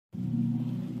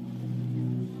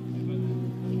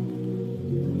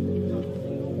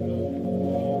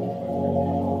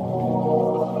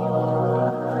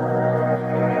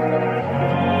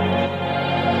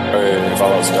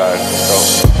almost done. Let's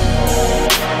go.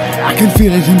 I can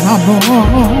feel it in my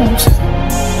bones.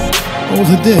 Oh,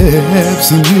 the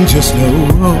depths in me just know.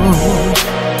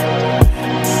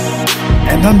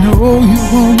 And I know you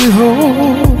won't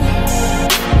withhold.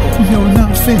 Oh, you're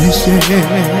not finished yet.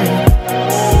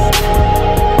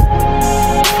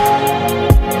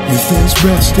 If there's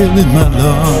breath still in my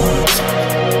lungs,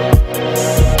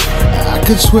 I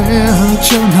could swear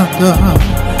that you're not done.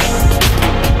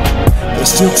 There's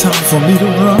still time for me to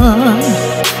run.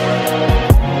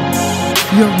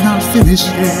 You're not finished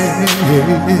yet.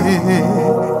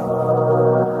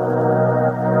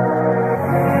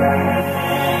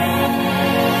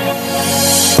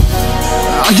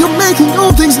 You're making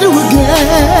all things new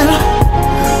again.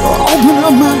 Open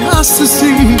up my eyes to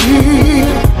see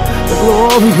the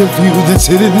glory of you that's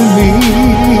hidden in me.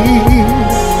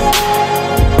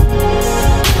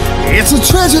 It's a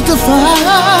treasure to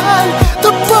find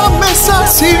the promise I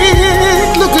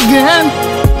seek. Look again,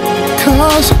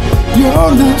 'cause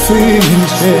you're not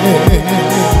finished yet.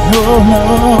 No, no.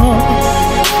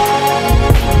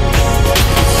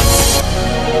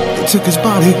 They took his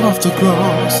body off the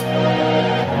cross,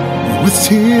 and with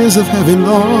tears of heavy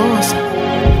loss,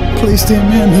 placed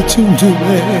him in the tomb to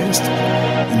rest.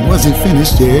 And was he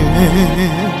finished yet?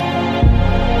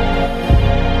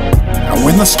 And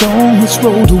when the stone was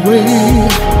rolled away,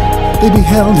 they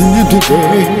beheld an empty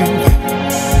grave.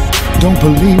 Don't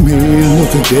believe me,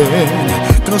 look again,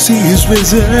 'cause he is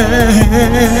risen.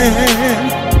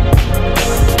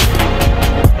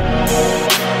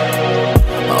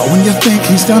 Oh, when you think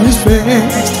he's done his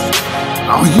best,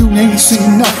 oh, you ain't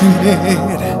seen nothing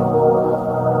yet.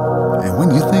 And when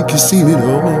you think you've seen it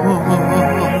all,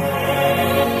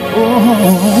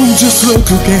 oh, just look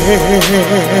again,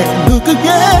 look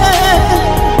again.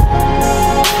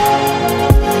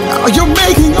 Oh, you're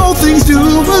making all things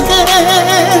new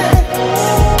again.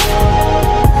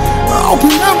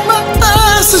 Open up my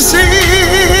eyes to see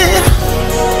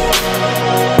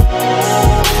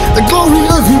the glory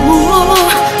of you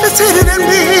that's hidden in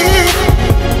me.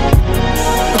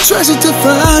 A treasure to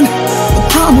find, the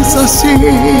promise I see.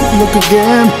 Look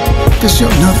again, 'cause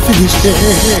you're not finished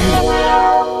yet.